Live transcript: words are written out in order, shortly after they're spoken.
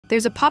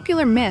There's a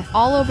popular myth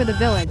all over the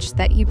village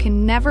that you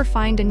can never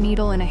find a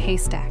needle in a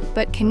haystack.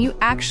 But can you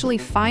actually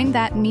find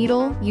that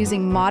needle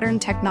using modern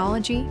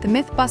technology? The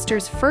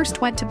MythBusters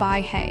first went to buy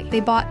hay. They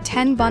bought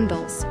 10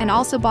 bundles and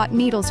also bought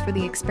needles for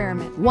the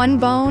experiment. 1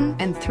 bone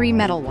and 3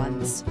 metal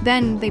ones.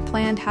 Then they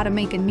planned how to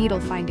make a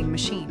needle-finding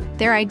machine.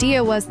 Their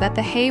idea was that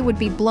the hay would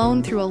be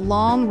blown through a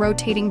long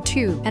rotating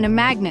tube and a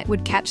magnet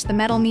would catch the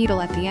metal needle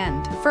at the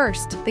end.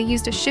 First, they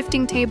used a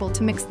shifting table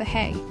to mix the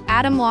hay.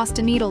 Adam lost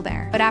a needle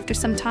there, but after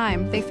some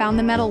time, they found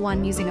the metal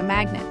one using a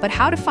magnet. But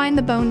how to find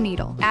the bone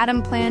needle?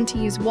 Adam planned to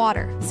use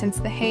water, since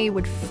the hay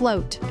would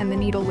float and the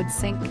needle would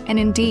sink. And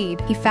indeed,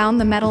 he found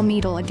the metal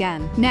needle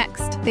again.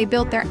 Next, they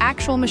built their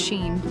actual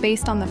machine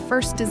based on the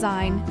first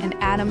design and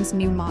Adam's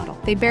new model.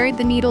 They buried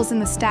the needles in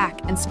the stack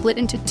and split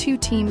into 2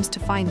 teams to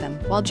find them.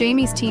 While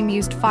Jamie's team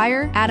used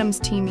fire, Adam's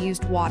team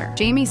used water.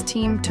 Jamie's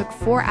team took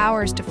 4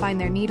 hours to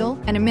find their needle,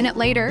 and a minute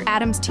later,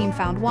 Adam's team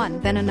found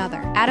one, then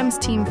another. Adam's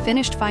team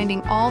finished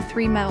finding all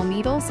 3 metal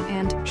needles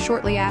and,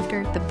 shortly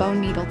after, the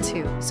bone needle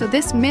too. So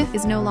this myth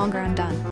is no longer undone.